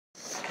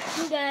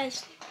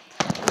guys,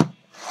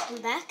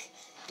 I'm back,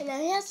 and I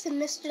have some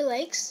Mr.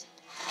 Lakes,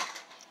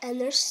 and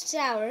they're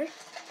sour.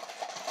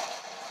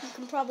 You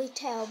can probably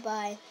tell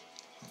by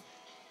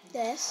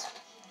this.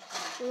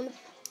 I'm going to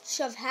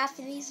shove half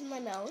of these in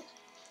my mouth,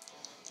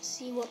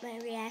 see what my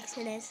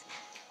reaction is.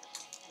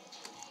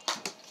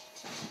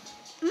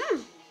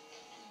 Mmm!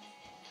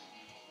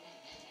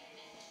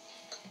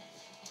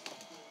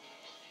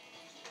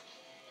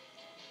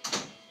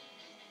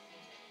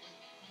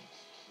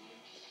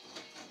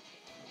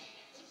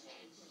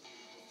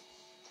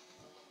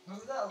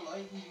 Remember that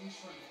light you used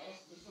for nails?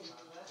 You still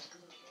have that?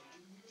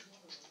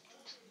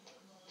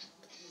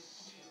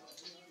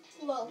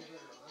 Whoa.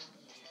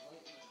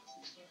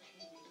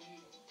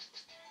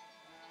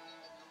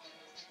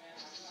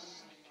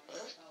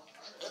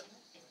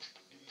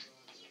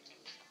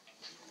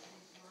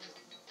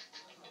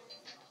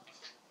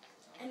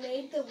 I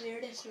made the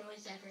weirdest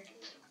noise ever.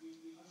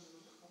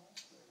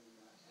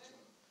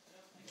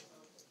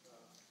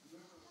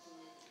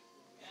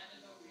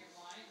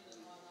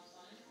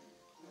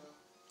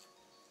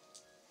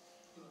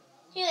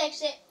 He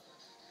likes it.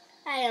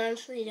 I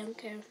honestly don't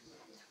care.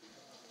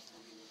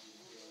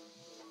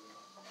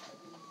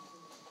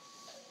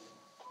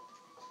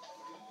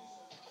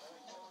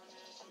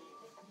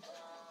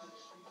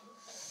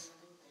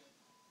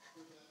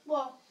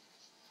 Whoa.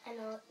 I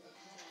know it.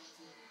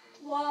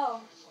 Whoa.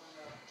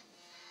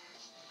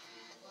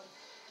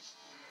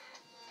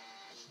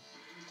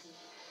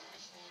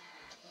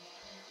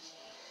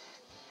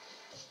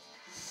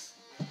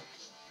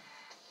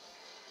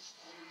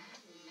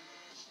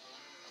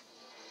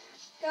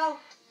 Go.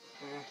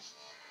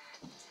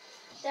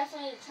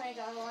 Definitely the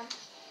 $20 one.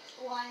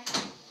 Why?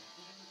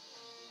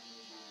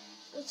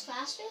 It's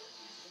faster?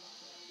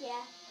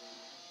 Yeah.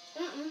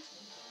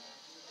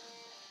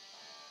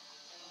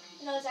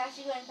 No, it's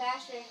actually going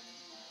faster.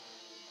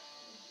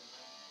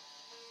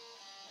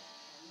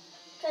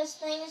 Because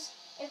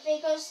if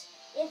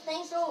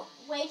things go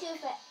way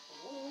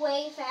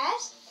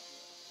fast,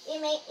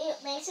 it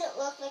makes it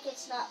look like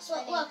it's not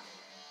spinning. Look,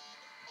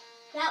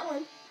 that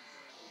one.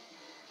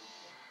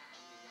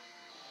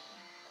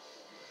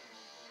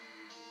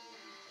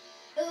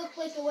 It looked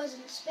like it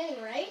wasn't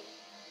spinning, right?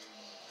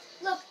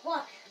 Look.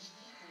 Wow.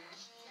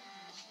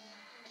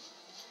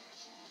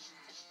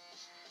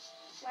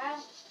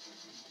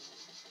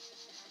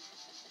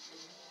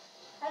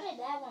 How did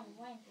that one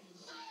win?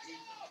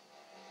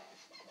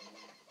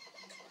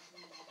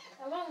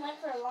 That one went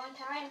for a long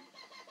time.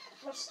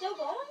 We're still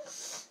going?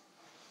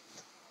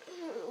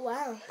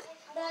 Wow.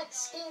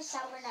 That's getting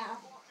sour now.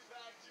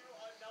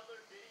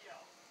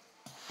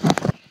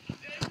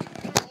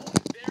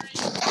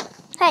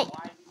 Hey.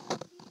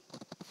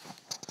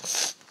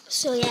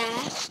 So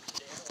yeah.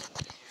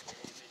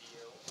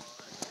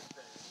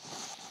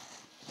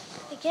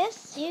 I guess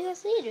see you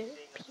guys later.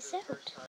 Peace out.